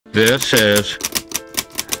This is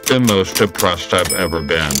the most depressed I've ever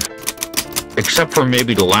been. Except for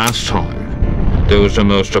maybe the last time. That was the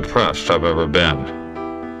most depressed I've ever been.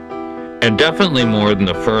 And definitely more than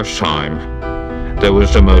the first time. That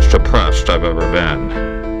was the most depressed I've ever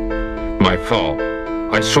been. My fault.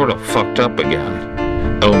 I sort of fucked up again.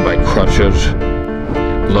 Owned by crutches.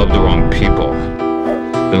 Loved the wrong people.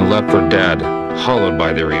 Then left for dead. Hollowed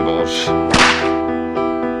by their evils.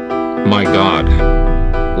 My God.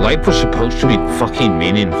 Life was supposed to be fucking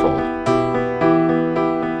meaningful.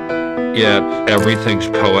 Yet, everything's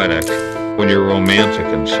poetic when you're romantic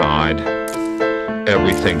inside.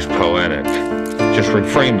 Everything's poetic. Just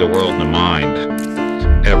reframe the world in the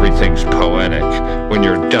mind. Everything's poetic when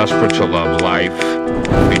you're desperate to love life,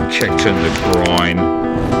 being kicked in the groin,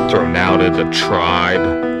 thrown out of the tribe.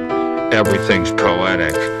 Everything's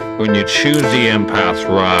poetic when you choose the empath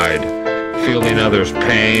ride. Feeling others'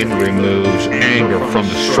 pain removes anger from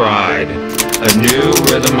the stride. A new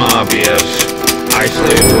rhythm obvious.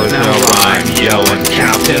 Isolated words now rhyme. Yelling,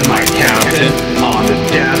 Captain, my Captain. On the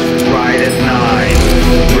desk, right at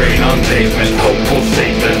 9. Rain on pavement, hopeful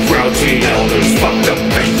statements. Grouchy elders, fucked up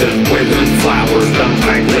faces. Withered flowers,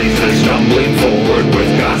 untied laces. Stumbling forward with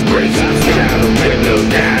God's graces. Shattered windows,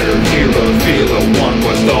 tattered heroes. Feel a one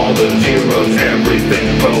with all the zeros.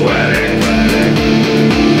 Everything's poetic.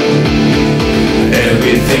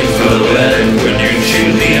 Everything's poetic when you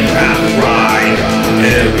choose the empath ride.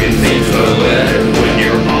 Everything's poetic when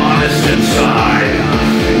you're honest inside.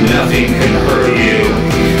 Nothing can hurt you,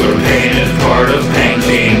 but pain is part of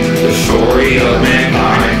painting the story of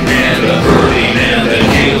mankind. And the hurting and the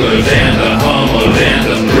healers and the humblers and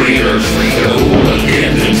the breeders, the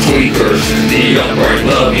hooligans and tweakers, the upright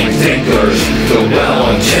loving thinkers, the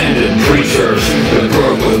well-intended preachers, the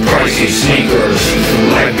broke with pricey sneakers.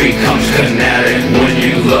 Life becomes kinetic when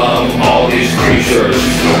you love all these creatures.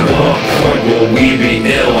 At what point will we be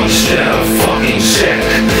ill instead of fucking sick?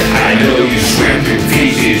 I know you swam through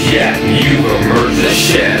feces, yet you emerged the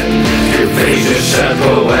shit. Your face is set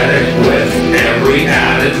poetic with every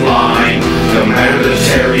added line. No matter the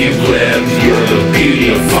terror you've lived, you're the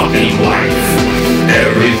beauty of fucking life.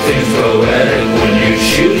 Everything's poetic when you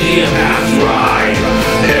choose the empath ride.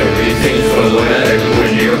 Everything's poetic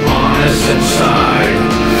when you're honest inside.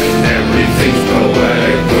 Everything's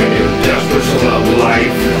poetic when you're desperate to love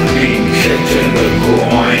life. Being kicked in the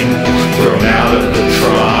groin, thrown out of the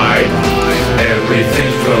tribe.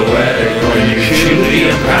 Everything's poetic when you choose the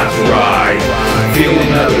empath ride.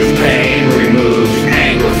 Feeling others' pain removes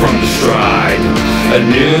anger from the stride. A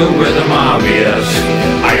new rhythm obvious.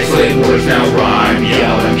 Isolated words now rhyme.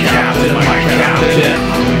 Yelling, Captain, my Captain.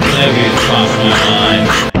 Maybe it's crossed my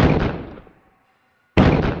mind.